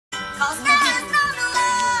This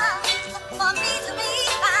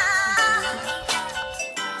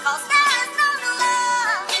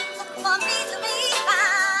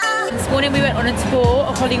morning we went on a tour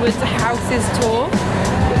of Hollywood's houses tour,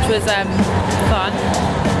 which was fun.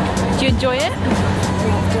 Did you enjoy it?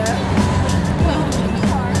 Loved it.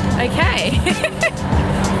 Okay.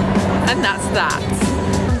 And that's that.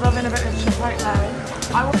 I'm loving a bit of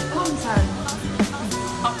Chipotle. I want content.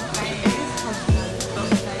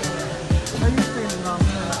 Are you feeling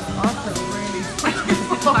lovely? I feel really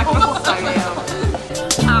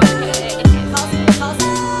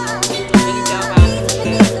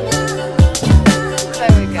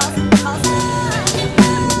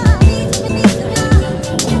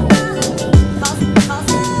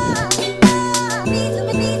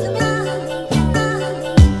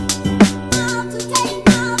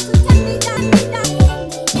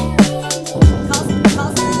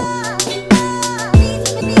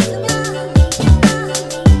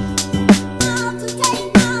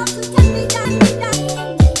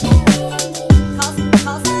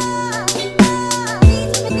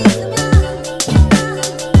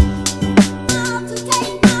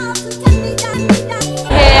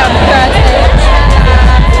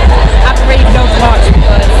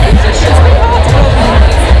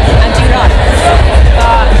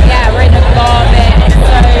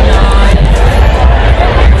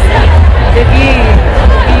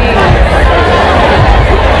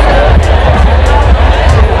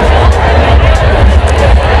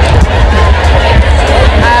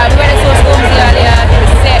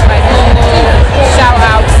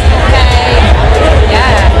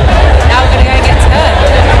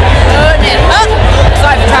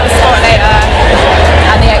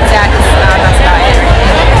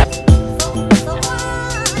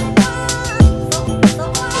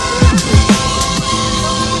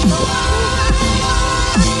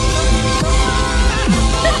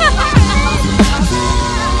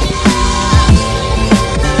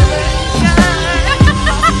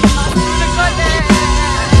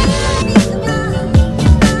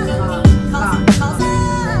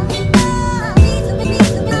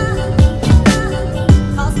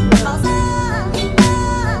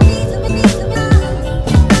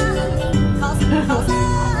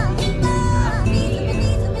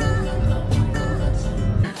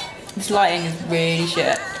This lighting is really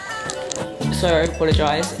shit, so I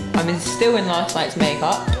apologise. I'm still in last night's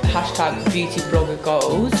makeup, hashtag beauty blogger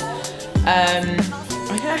goals. I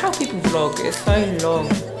don't know how people vlog, it's so long.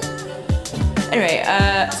 Anyway,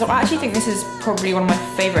 so I actually think this is probably one of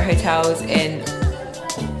my favourite hotels in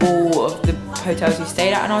all of the hotels we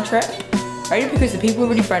stayed at on our trip. Only because the people are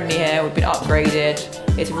really friendly here, we've been upgraded,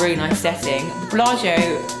 it's a really nice setting. The Bellagio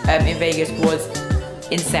in Vegas was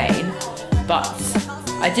insane, but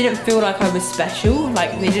I didn't feel like I was special.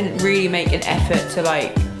 Like, they didn't really make an effort to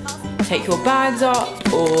like take your bags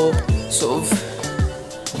up or sort of,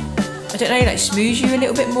 I don't know, like smooze you a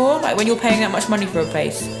little bit more. Like when you're paying that much money for a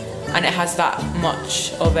place and it has that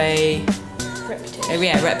much of a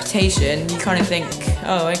reputation, you kind of think,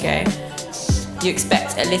 oh, okay. You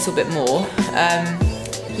expect a little bit more.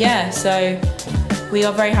 Yeah, so we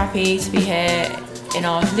are very happy to be here in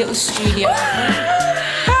our little studio.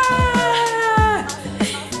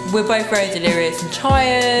 We're both very delirious and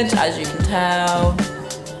tired, as you can tell.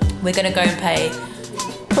 We're gonna go and pay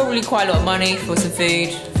probably quite a lot of money for some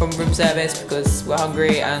food from room service because we're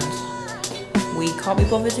hungry and we can't be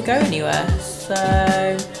bothered to go anywhere.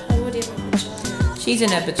 So she's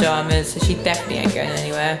in her pajamas, so she definitely ain't going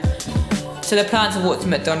anywhere. So the plan to walk to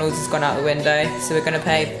McDonald's has gone out the window, so we're gonna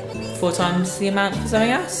pay 4 times the amount for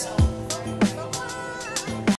something else.